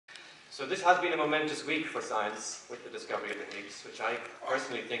So this has been a momentous week for science with the discovery of the Higgs, which I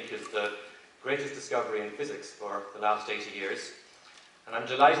personally think is the greatest discovery in physics for the last 80 years. And I'm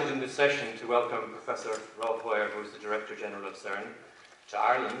delighted in this session to welcome Professor Rolf Hoyer, who is the Director General of CERN, to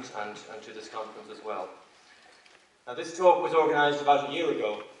Ireland and to this conference as well. Now this talk was organised about a year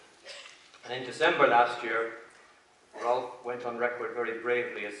ago, and in December last year, Rolf went on record very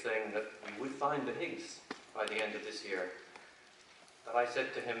bravely as saying that we would find the Higgs by the end of this year. But I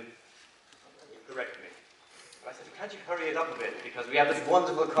said to him, correct me. I said, can't you hurry it up a bit, because we have this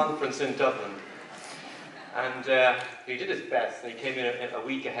wonderful conference in Dublin. And he did his best, and he came in a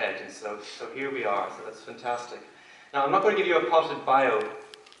week ahead, and so here we are, so that's fantastic. Now, I'm not going to give you a potted bio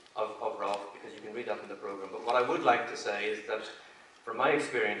of Rolf, because you can read that in the program, but what I would like to say is that, from my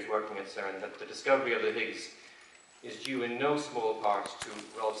experience working at CERN, that the discovery of the Higgs is due in no small part to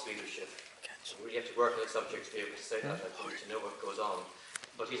Rolf's leadership. You really have to work on the subject to be able to say that, I think, to know what goes on.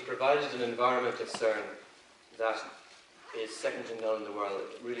 But he's provided an environment at CERN that is second to none in the world.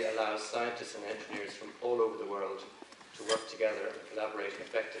 It really allows scientists and engineers from all over the world to work together and collaborate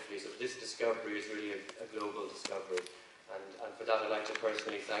effectively. So this discovery is really a global discovery. And for that, I'd like to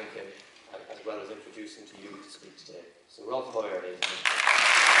personally thank him, as well as introduce him to you to speak today. So Rolf Hoyer, ladies and gentlemen.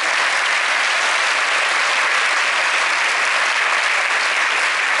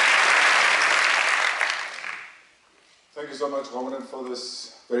 Thank you so much, Roman, for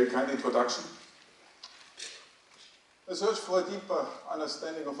this very kind introduction. The search for a deeper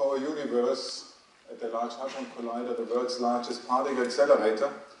understanding of our universe at the Large Hadron Collider, the world's largest particle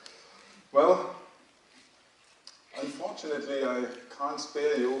accelerator. Well, unfortunately, I can't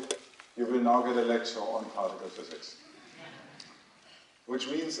spare you. You will now get a lecture on particle physics. Which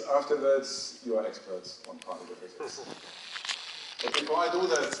means afterwards, you are experts on particle physics. But before I do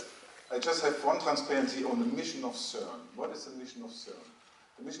that, I just have one transparency on the mission of CERN. What is the mission of CERN?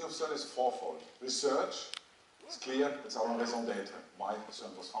 The mission of CERN is fourfold. Research, it's clear, it's our raison d'etre, why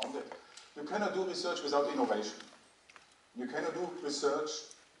CERN was founded. You cannot do research without innovation. You cannot do research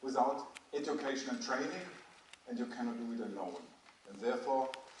without education and training, and you cannot do it alone. And therefore,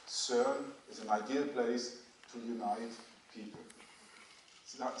 CERN is an ideal place to unite people.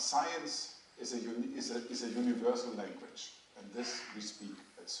 Science is a universal language, and this we speak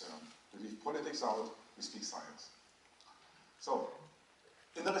at CERN. We leave politics out, we speak science. So,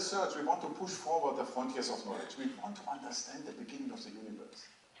 in the research, we want to push forward the frontiers of knowledge. We want to understand the beginning of the universe.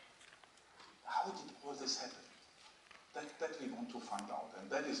 How did all this happen? That we want to find out, and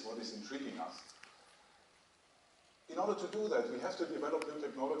that is what is intriguing us. In order to do that, we have to develop new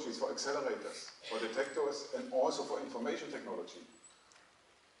technologies for accelerators, for detectors, and also for information technology.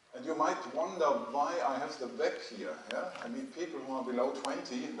 And you might wonder why I have the web here. Yeah? I mean, people who are below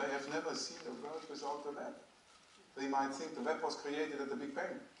 20, they have never seen a world without the web. They might think the web was created at the Big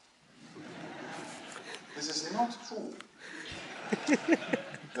Bang. This is not true.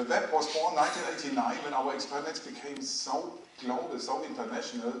 The web was born in 1989 when our experiments became so global, so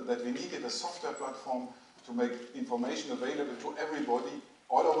international, that we needed a software platform to make information available to everybody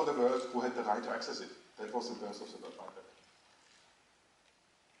all over the world who had the right to access it. That was the birth of the World Wide Web.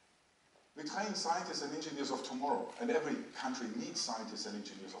 We train scientists and engineers of tomorrow, and every country needs scientists and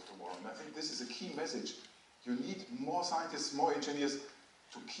engineers of tomorrow. And I think this is a key message. You need more scientists, more engineers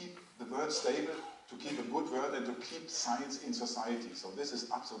to keep the world stable, to keep a good world, and to keep science in society. So this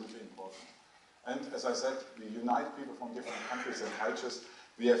is absolutely important. And as I said, we unite people from different countries and cultures.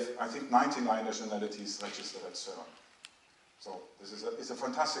 We have, I think, 99 nationalities registered at CERN. So this is a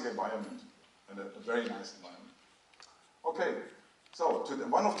fantastic environment, and a very nice environment. Okay. So,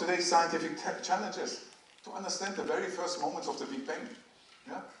 one of today's scientific challenges, to understand the very first moments of the Big Bang.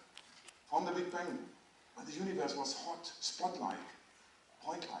 Yeah? From the Big Bang, when the universe was hot, spot-like,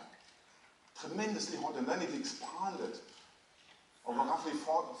 point-like, tremendously hot, and then it expanded over roughly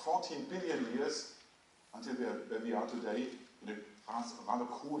 14 billion years until where we are today, in a rather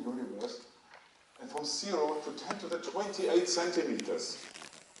cool universe. And from 0 to 10 to the 28 centimeters.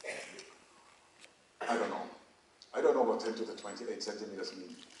 I don't know. I don't know what 10 to the 28 centimeters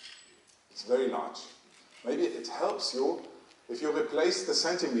mean. It's very large. Maybe it helps you if you replace the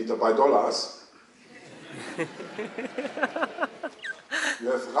centimeter by dollars. You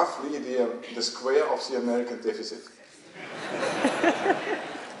have roughly the square of the American deficit.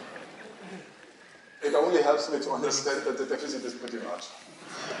 It only helps me to understand that the deficit is pretty large.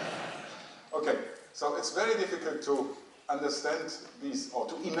 Okay, so it's very difficult to understand these, or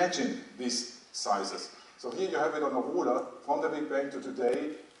to imagine these sizes. So here you have it on a ruler, from the Big Bang to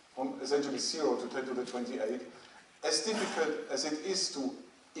today, from essentially 0 to 10 to the 28. As difficult as it is to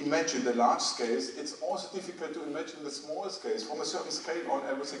imagine the large scales, it's also difficult to imagine the small scales. From a certain scale on,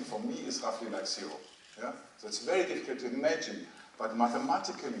 everything for me is roughly like 0. Yeah? So it's very difficult to imagine, but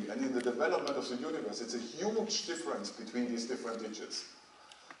mathematically and in the development of the universe, it's a huge difference between these different digits.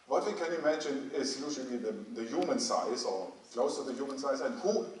 What we can imagine is usually the human size, or close to the human size, and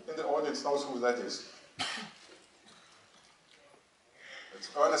who in the audience knows who that is? It's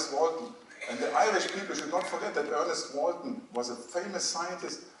Ernest Walton. And the Irish people should not forget that Ernest Walton was a famous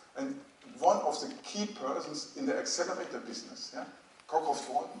scientist and one of the key persons in the accelerator business. Yeah?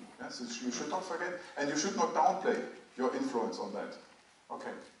 Cockcroft-Walton. Yeah? So you should not forget, and you should not downplay your influence on that.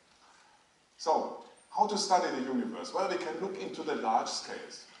 Okay. So, how to study the universe? Well, we can look into the large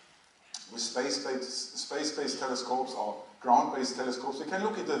scales. With space-based telescopes or ground-based telescopes, we can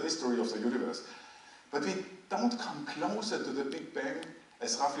look into the history of the universe. But we don't come closer to the Big Bang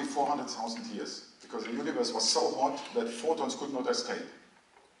as roughly 400,000 years, because the universe was so hot that photons could not escape.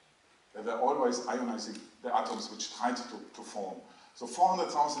 They were always ionizing the atoms which tried to form. So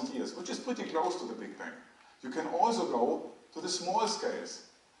 400,000 years, which is pretty close to the Big Bang. You can also go to the small scales.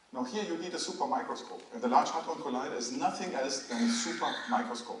 Now here you need a super microscope, and the Large Hadron Collider is nothing else than a super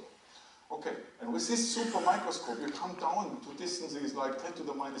microscope. Okay, and with this super microscope you come down to distances like 10 to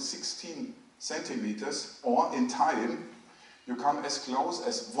the minus 16 centimeters, or in time, you come as close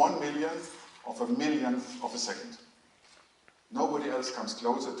as 1/millionth of a second. Nobody else comes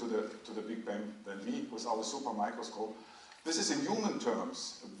closer to the Big Bang than we with our super microscope. This is in human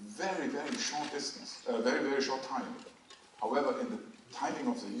terms a very, very short distance, very, very short time. However, in the timing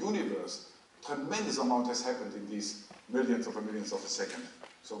of the universe, tremendous amount has happened in these millionths of a second.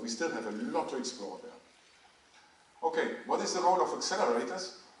 So we still have a lot to explore there. Okay, what is the role of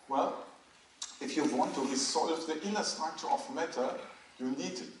accelerators? Well, if you want to resolve the inner structure of matter, you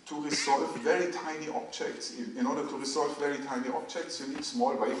need to resolve very tiny objects. In order to resolve very tiny objects, you need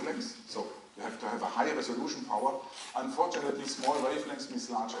small wavelengths. So you have to have a high resolution power. Unfortunately, small wavelengths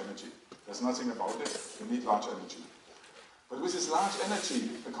means large energy. There's nothing about it. You need large energy. But with this large energy,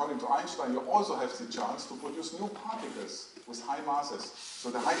 according to Einstein, you also have the chance to produce new particles with high masses.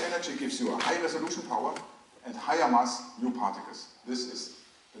 So the high energy gives you a high resolution power and higher mass new particles. This is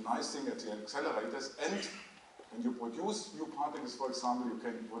the nice thing at the accelerators. And when you produce new particles, for example, you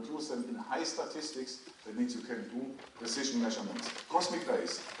can produce them in high statistics. That means you can do precision measurements. Cosmic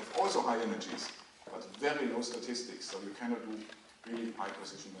rays have also high energies, but very low statistics, so you cannot do really high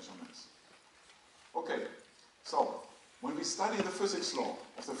precision measurements. Okay, so when we study the physics law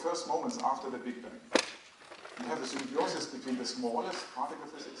of the first moments after the Big Bang, we have a symbiosis between the smallest particle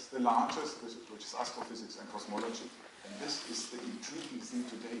physics, the largest, which is astrophysics and cosmology. And this is the intriguing thing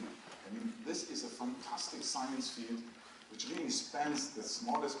today. I mean, this is a fantastic science field which really spans the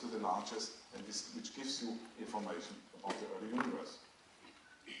smallest to the largest, and which gives you information about the early universe.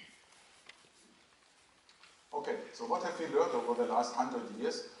 Okay, so what have we learned over the last 100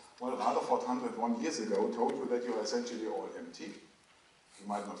 years? Well, Rutherford 101 years ago told you that you are essentially all empty. You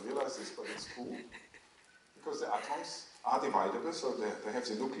might not realize this, but it's true. Because the atoms are dividable, so they have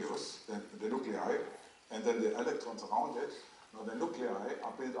the nucleus, the nuclei, and then the electrons around it. Now the nuclei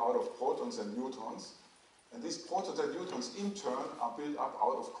are built out of protons and neutrons, and these protons and neutrons in turn are built up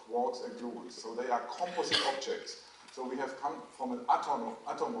out of quarks and gluons. So they are composite objects. So we have come from an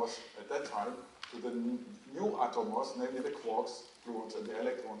atomos at that time to the new atomos, namely the quarks, gluons, and the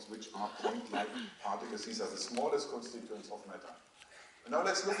electrons, which are point-like particles. These are the smallest constituents of matter. And now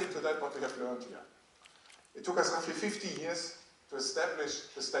let's look into that, what we have learned here. It took us roughly 50 years to establish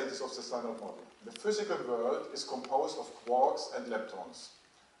the status of the standard model. The physical world is composed of quarks and leptons.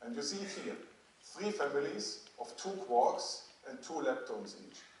 And you see it here, 3 families of 2 quarks and 2 leptons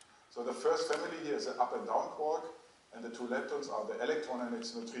each. So the first family here is an up and down quark, and the 2 leptons are the electron and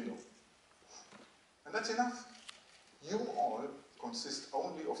its neutrino. And that's enough. You all consist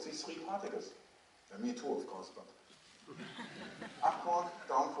only of these 3 particles. And me too, of course, but up quark,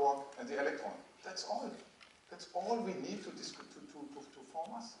 down quark, and the electron. That's all. That's all we need to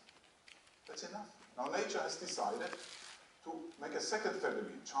form us. That's enough. Now nature has decided to make a second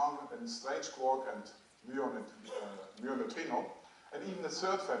family, charm and strange quark and muon neutrino, and even a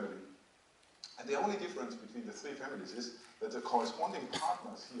third family. And the only difference between the 3 families is that the corresponding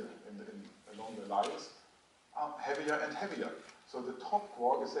partners here along the lines are heavier and heavier. So the top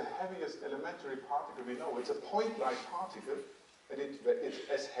quark is the heaviest elementary particle we know. It's a point-like particle, and it's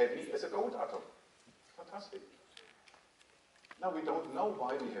as heavy as a gold atom. Fantastic. Now we don't know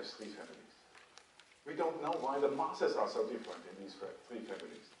why we have 3 families. We don't know why the masses are so different in these 3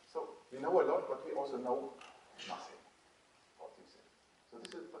 families. So we know a lot, but we also know nothing about these things. So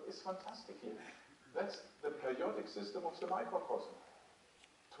this is what is fantastic here. That's the periodic system of the microcosm.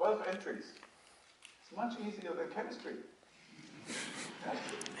 12 entries. It's much easier than chemistry.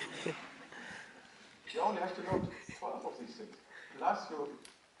 You only have to know 12 of these things. Plus,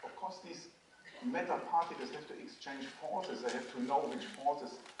 of course, these matter particles have to exchange forces. They have to know which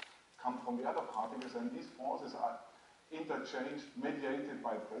forces come from the other particles, and these forces are interchanged, mediated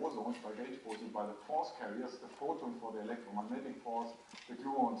by bosons, by gauge bosons, by the force carriers, the photon for the electromagnetic force, the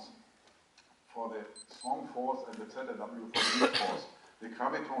gluons for the strong force, and the ZW for the weak force. The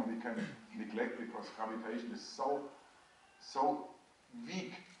graviton we can neglect because gravitation is so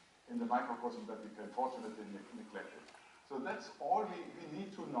weak in the microcosm that we can fortunately neglect it. So that's all we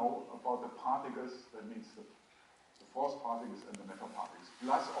need to know about the particles, that means the force particles and the matter particles,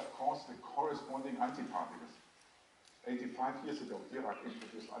 plus of course the corresponding antiparticles. 85 years ago, Dirac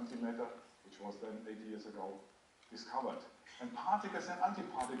introduced antimatter, which was then 80 years ago discovered. And particles and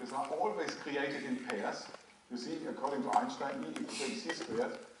antiparticles are always created in pairs. You see, according to Einstein, E equals mc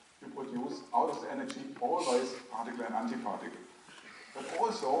squared, you produce out of the energy always particle and antiparticle. But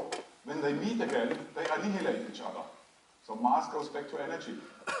also, when they meet again, they annihilate each other. So mass goes back to energy.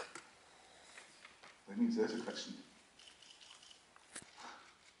 That means there's a question.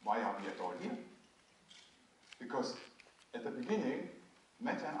 Why are we at all here? Because at the beginning,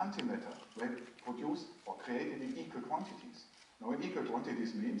 matter and antimatter were produced or created in equal quantities. Now, in equal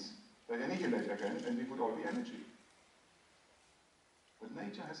quantities means they annihilate again and we put all the energy. But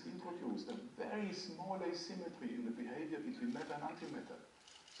nature has introduced a very small asymmetry in the behavior between matter and antimatter.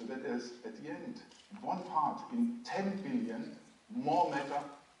 So that there's, at the end, 1 part in 10 billion more matter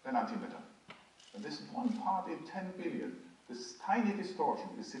than antimatter. And this 1 part in 10 billion, this tiny distortion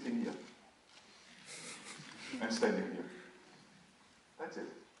is sitting here and standing here. That's it.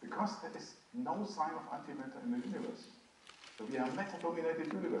 Because there is no sign of antimatter in the universe. So we are a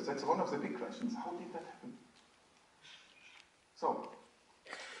matter-dominated universe. That's one of the big questions. How did that happen? So,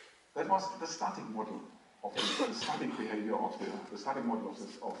 that was the static model of the static behavior of the static model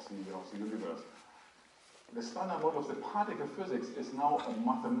of the universe. The standard model of the particle physics is now a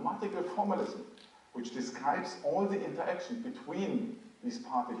mathematical formalism which describes all the interaction between these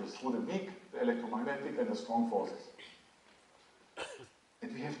particles through the weak, the electromagnetic, and the strong forces.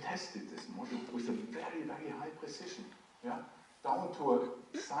 And we have tested this model with a very, very high precision, yeah? Down to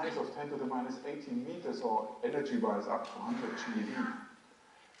a size of 10 to the minus 18 meters, or energy-wise up to 100 GeV.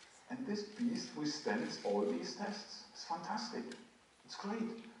 And this beast withstands all these tests. It's fantastic. It's great.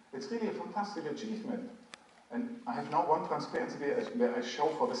 It's really a fantastic achievement. And I have now one transparency where I show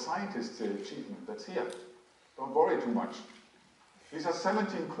for the scientists the achievement. That's here. Don't worry too much. These are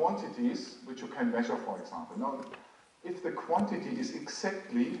 17 quantities which you can measure, for example. Now, if the quantity is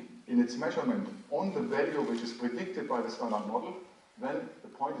exactly in its measurement on the value which is predicted by the standard model, then the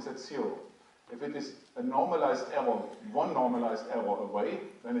point is at 0. If it is a normalized error, 1 normalized error away,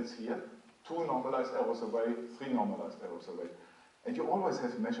 then it's here. 2 normalized errors away, 3 normalized errors away. And you always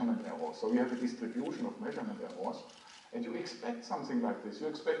have measurement errors. So you have a distribution of measurement errors. And you expect something like this. You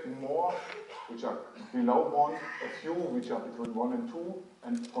expect more which are below 1, a few which are between 1 and 2,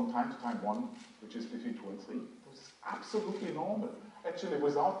 and from time to time 1 which is between 2 and 3. This is absolutely normal. Actually,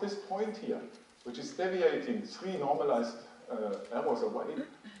 without this point here, which is deviating 3 normalized errors away,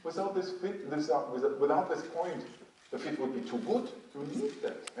 without this fit, without this point, the fit would be too good. You need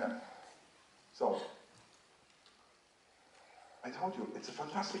that. Yeah? So, I told you, it's a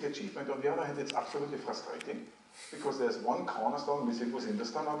fantastic achievement. On the other hand, it's absolutely frustrating, because there's one cornerstone missing within the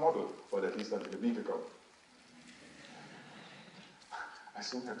standard model, or at least until a week ago. I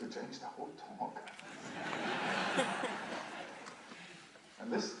soon have to change the whole talk.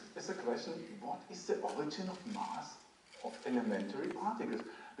 And this is the question, what is the origin of mass of elementary particles?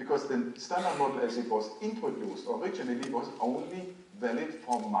 Because the standard model as it was introduced originally was only valid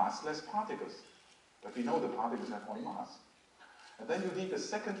for massless particles. But we know the particles have one mass. And then you need a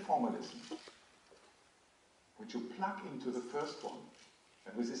second formalism, which you plug into the first one.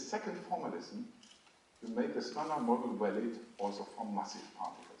 And with this second formalism, you make the standard model valid also for massive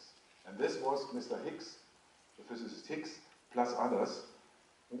particles. And this was Mr. Higgs, the physicist Higgs, plus others,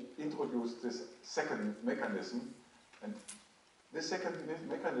 who introduced this second mechanism. And this second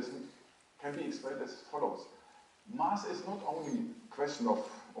mechanism can be explained as follows. Mass is not only a question of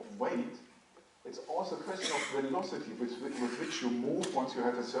weight, it's also a question of velocity with which you move once you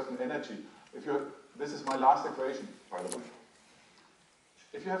have a certain energy. This is my last equation, by the way.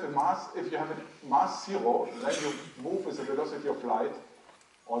 If you have a mass 0, then you move with the velocity of light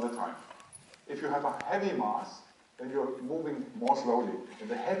all the time. If you have a heavy mass, then you're moving more slowly. And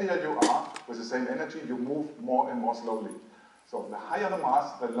the heavier you are with the same energy, you move more and more slowly. So the higher the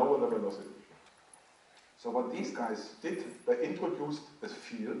mass, the lower the velocity. So what these guys did, they introduced a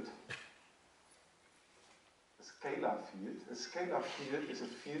field, a scalar field. A scalar field is a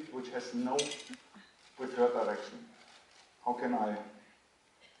field which has no preferred direction. How can I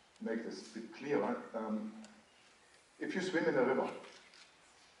make this a bit clearer? If you swim in a river,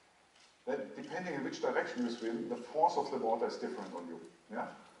 then depending in which direction you swim, the force of the water is different on you. Yeah?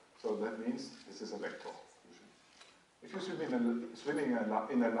 So that means this is a vector. If you swim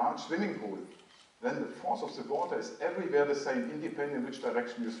in a large swimming pool, then the force of the water is everywhere the same, independent in which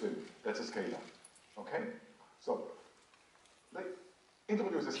direction you swim. That's a scalar. Okay? So they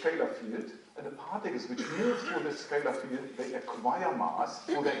introduce a scalar field, and the particles which move through this scalar field, they acquire mass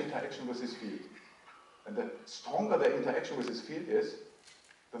through their interaction with this field. And the stronger their interaction with this field is,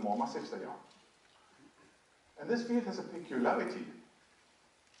 the more massive they are. And this field has a peculiarity.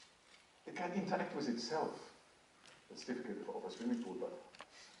 It can interact with itself. It's difficult for a swimming pool, but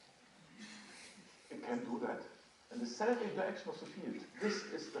it can do that. And the self-interaction of the field, this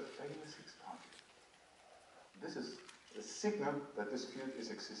is the famous Higgs particle. This is a signal that this field is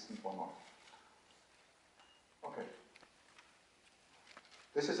existent or not. Okay.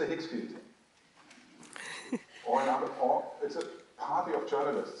 This is a Higgs field. Or it's a party of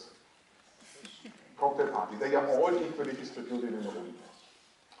journalists. Cocktail party. They are all equally distributed in the room.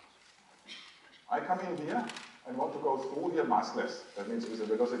 I come in here and want to go through here massless. That means with the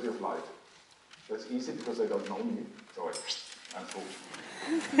velocity of light. That's easy because they don't know me. So I'm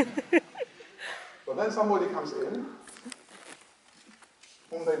through. But then somebody comes in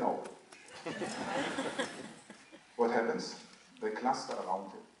whom they know. What happens? They cluster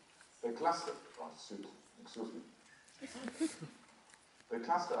around him. They cluster. Oh, excuse me. They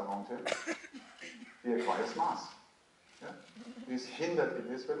cluster around him. He acquires mass. Yeah? He's hindered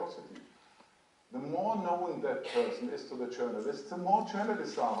in his velocity. The more known that person is to the journalist, the more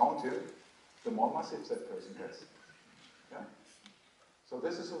journalists are around him, the more massive that person gets. Yeah? So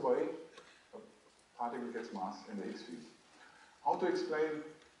this is a way a particle gets mass in the Higgs field. How to explain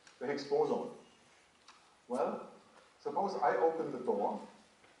the Higgs boson? Well, suppose I open the door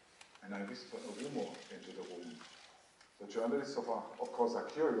and I whisper a rumor into the room. The journalists, of course, are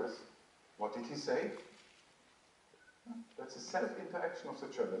curious. What did he say? That's a self-interaction of the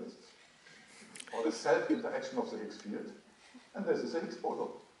journalists, or the self-interaction of the Higgs field, and this is a Higgs boson.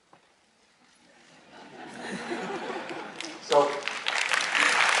 So,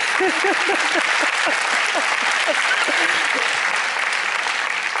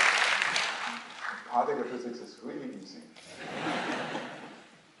 particle physics is really easy.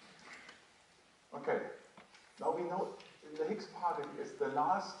 Okay, now we know the Higgs particle is the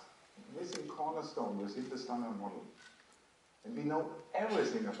last missing cornerstone within the standard model. And we know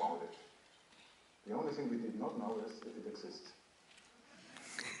everything about it. The only thing we did not know is if it exists.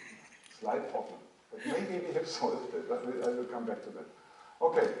 Slight problem. But maybe we have solved it. I will come back to that.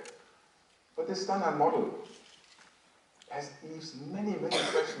 Okay. But this standard model leaves many, many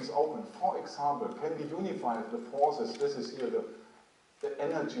questions open. For example, can we unify the forces? This is here the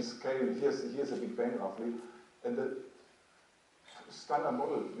energy scale. Here's a Big Bang roughly. And the standard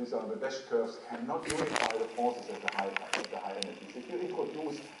model, these are the dash curves, cannot unify the forces at the high energies. If you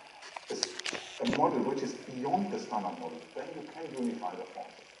introduce a model which is beyond the standard model, then you can unify the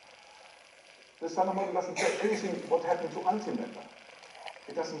forces. The standard model doesn't tell anything what happened to antimatter.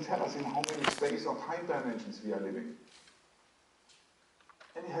 It doesn't tell us in how many space or time dimensions we are living.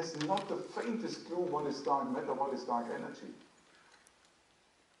 And it has not the faintest clue what is dark matter, what is dark energy.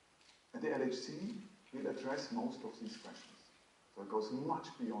 And the LHC will address most of these questions. So it goes much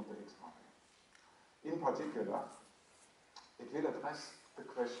beyond the Higgs particle. In particular, it will address the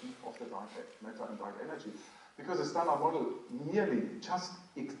question of the dark matter and dark energy. Because the standard model merely just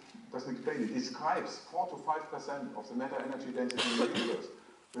doesn't explain it, describes 4 to 5% of the matter energy density in the universe,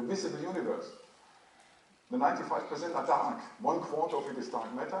 the visible universe. The 95% are dark. 1/4 of it is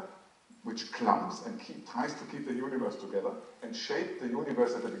dark matter, which clumps and tries to keep the universe together and shape the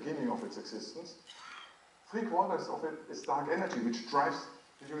universe at the beginning of its existence. 3/4 of it is dark energy, which drives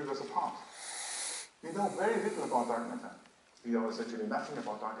the universe apart. We know very little about dark matter. We know essentially nothing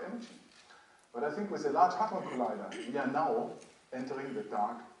about dark energy. But I think with the Large Hadron Collider, we are now entering the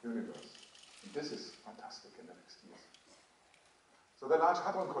dark universe. And this is fantastic in the next years. So the Large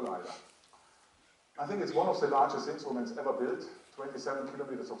Hadron Collider, I think it's one of the largest instruments ever built, 27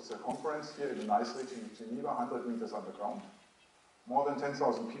 kilometers of circumference here in the nice region of Geneva, 100 meters underground. More than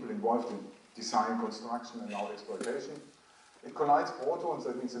 10,000 people involved in design, construction, and now exploitation. It collides protons,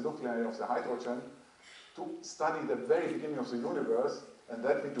 that means the nuclei of the hydrogen, to study the very beginning of the universe, and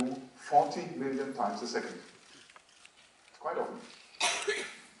that we do 40 million times a second. It's quite often.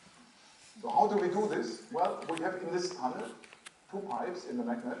 So how do we do this? Well, we have in this tunnel two pipes in the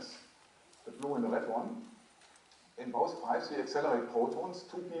magnets, the blue and the red one. In both pipes we accelerate protons,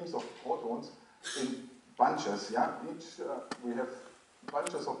 two beams of protons in bunches. Yeah, we have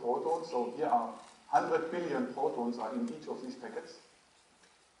bunches of protons. So here are 100 billion protons are in each of these packets.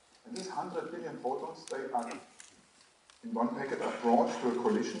 And these 100 billion protons, they are in one packet are brought to a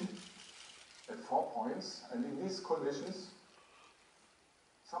collision at 4 points. And in these collisions,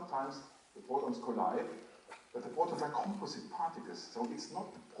 sometimes the protons collide, but the protons are composite particles. So it's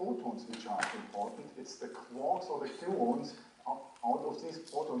not the protons which are important, it's the quarks or the gluons out of these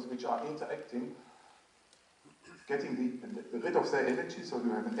protons which are interacting, getting rid of their energy, so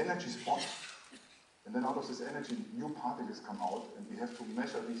you have an energy spot, and then out of this energy new particles come out, and we have to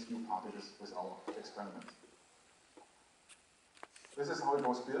measure these new particles with our experiment. This is how it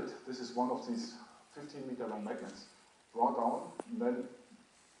was built. This is one of these 15-meter long magnets. Brought down, and then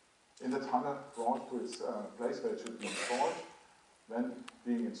in the tunnel brought to its place where it should be installed, then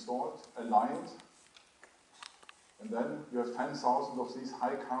being installed, aligned, and then you have 10,000 of these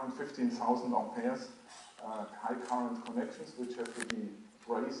high current, 15,000 amperes, high current connections which have to be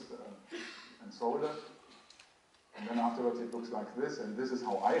braced and soldered. And then afterwards it looks like this, and this is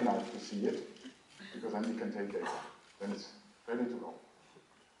how I like to see it, because then we can take data. Then it's ready to go.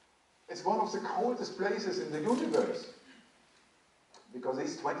 It's one of the coldest places in the universe, because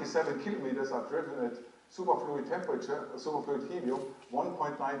these 27 kilometers are driven at superfluid temperature, superfluid helium,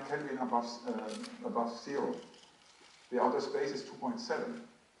 1.9 Kelvin above zero. The outer space is 2.7.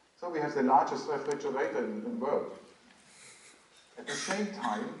 So we have the largest refrigerator in the world. At the same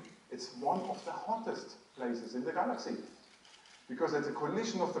time, it's one of the hottest places in the galaxy, because at the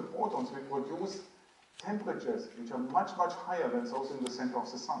collision of the protons we produce temperatures which are much, much higher than those in the center of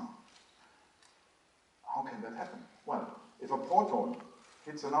the sun. How can that happen? Well, if a proton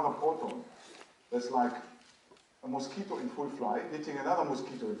hits another proton, that's like a mosquito in full flight hitting another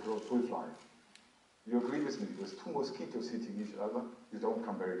mosquito in full flight. You agree with me? With two mosquitoes hitting each other, you don't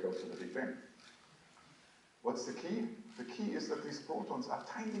come very close to the Big Bang. What's the key? The key is that these protons are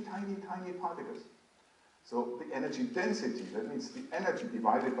tiny, tiny, tiny particles. So the energy density, that means the energy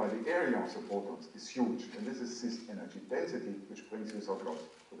divided by the area of the protons, is huge. And this is this energy density which brings you so close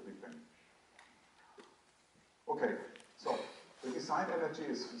to the Big Bang. Okay, so the design energy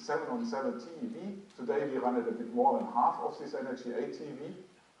is 7 TeV. Today we run at a bit more than half of this energy, 8 TeV.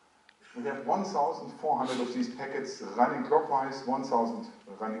 We have 1,400 of these packets running clockwise, 1,000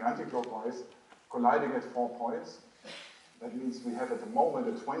 running anti-clockwise, colliding at 4 points. That means we have at the moment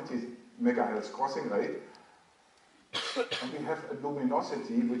a 20 megahertz crossing rate. And we have a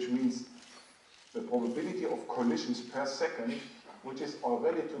luminosity, which means the probability of collisions per second, which is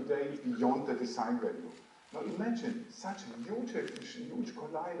already today beyond the design value. Now imagine such a huge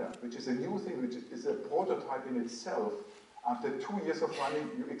collider, which is a new thing, which is a prototype in itself. After 2 years of running,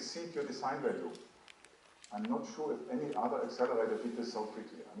 you exceed your design value. I'm not sure if any other accelerator did this so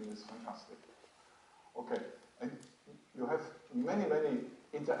quickly. I mean, it's fantastic. Okay, and you have many, many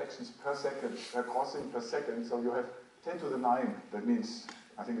interactions per second, per crossing per second, so you have 10 to the 9, that means,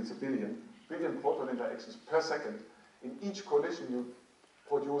 I think it's a billion proton interactions per second. In each collision you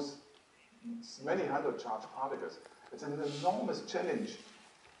produce many hundred charged particles. It's an enormous challenge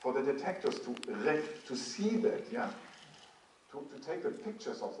for the detectors to see that, yeah? To take the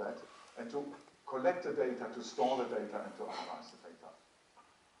pictures of that, and to collect the data, to store the data, and to analyze the data.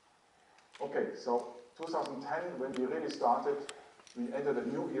 Okay, so 2010, when we really started, we entered a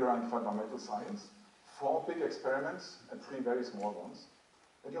new era in fundamental science. 4 big experiments and 3 very small ones.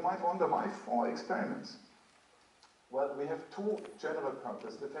 And you might wonder, why 4 experiments? Well, we have 2 general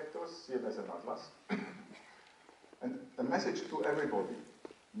purpose detectors, CMS and Atlas. And a message to everybody: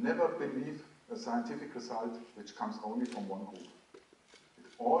 never believe a scientific result which comes only from one group. It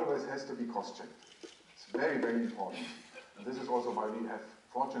always has to be cross-checked. It's very, very important. And this is also why we have,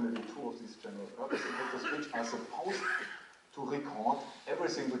 fortunately, 2 of these general purpose detectors which are supposed to record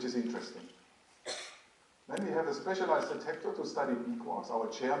everything which is interesting. Then we have a specialized detector to study B quarks. Our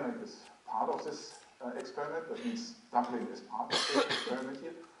chairman is part of this experiment. That means Dublin is part of this experiment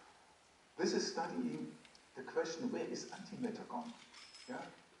here. This is studying the question, where is antimatter gone? Yeah?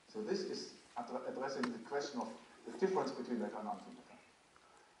 So this is addressing the question of the difference between matter and antimatter.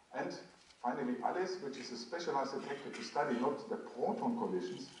 And finally, ALICE, which is a specialized detector to study not the proton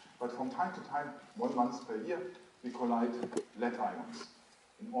collisions, but from time to time, 1 month per year, we collide lead ions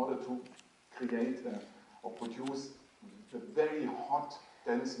in order to create or produce the very hot,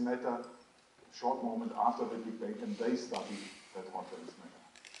 dense matter short moment after the Big Bang, and they study that hot, dense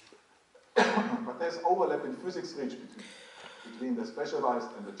matter. But there's overlap in physics reach between between the specialized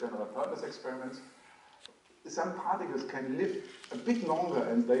and the general purpose experiments. Some particles can live a bit longer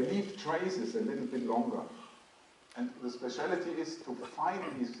and they leave traces a little bit longer. And the speciality is to find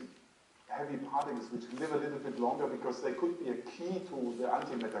these heavy particles which live a little bit longer because they could be a key to the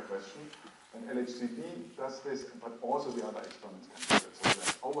antimatter question. And LHCb does this, but also the other experiments can do it. So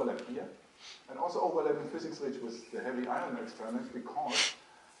there's overlap here. And also overlap in physics-rich with the heavy ion experiments because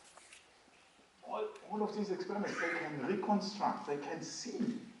all of these experiments, they can reconstruct, they can see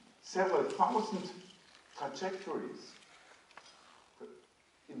several thousand trajectories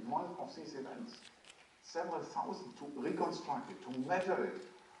in one of these events. Several thousand to reconstruct it, to measure it.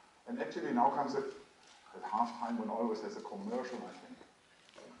 And actually now comes at halftime when always has a commercial, I think.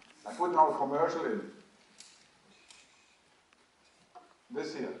 I put now a commercial in.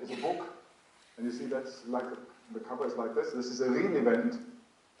 This here is a book, and you see that's like, the cover is like this. This is a real event,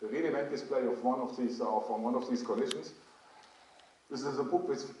 the real event display of one of these collisions. This is a book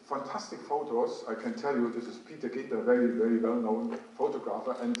with fantastic photos. I can tell you, this is Peter Gitter, very, very well-known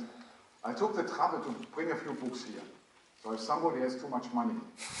photographer, and I took the trouble to bring a few books here. So if somebody has too much money,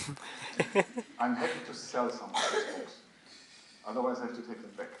 I'm happy to sell some of these books. Otherwise I have to take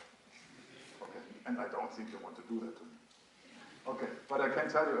them back. Okay, and I don't think you want to do that to me. Okay, but I can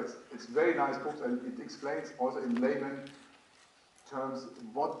tell you it's very nice book, and it explains also in layman terms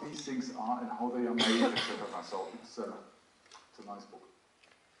what these things are and how they are made, etc. So it's a nice book.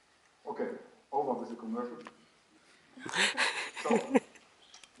 Okay, over with the commercial. So,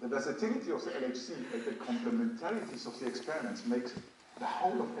 the versatility of the LHC and the complementarities of the experiments makes the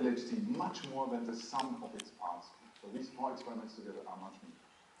whole of LHC much more than the sum of its parts. So these four experiments together are much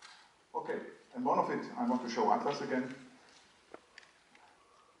more. Okay, and one of it, I want to show Atlas again.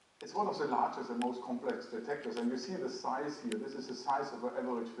 It's one of the largest and most complex detectors, and you see the size here. This is the size of an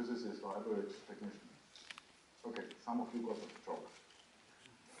average physicist or average technician. Okay, some of you got the joke.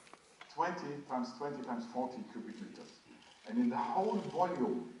 20 times 20 times 40 cubic meters. And in the whole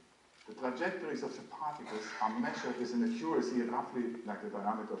volume, the trajectories of the particles are measured with an accuracy roughly like the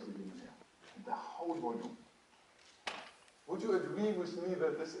diameter of the human hair. In the whole volume. Would you agree with me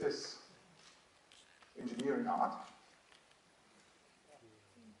that this is engineering art?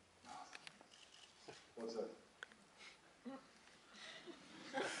 What's that?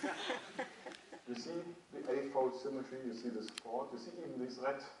 You see the A-fold symmetry, you see this fold, you see even these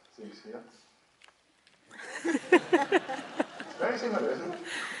red things here. It's very similar, isn't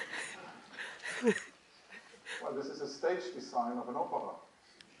it? Well, this is a stage design of an opera.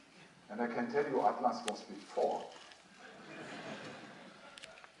 And I can tell you Atlas was before.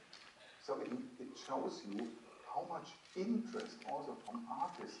 So it shows you how much interest also from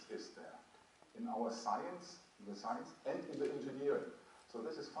artists is there in our science, in the science and in the engineering. So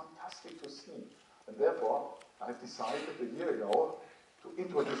this is fantastic to see. And therefore, I've decided a year ago to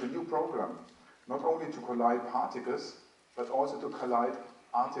introduce a new program, not only to collide particles, but also to collide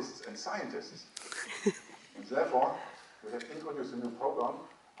artists and scientists. And therefore, we have introduced a new program,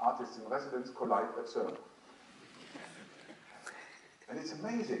 Artists in Residence Collide at CERN. And it's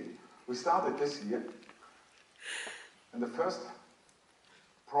amazing. We started this year, and the first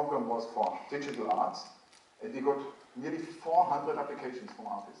program was for digital arts, and we got nearly 400 applications from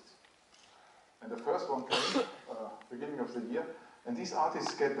artists. And the first one came beginning of the year, and these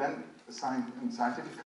artists get then assigned in scientific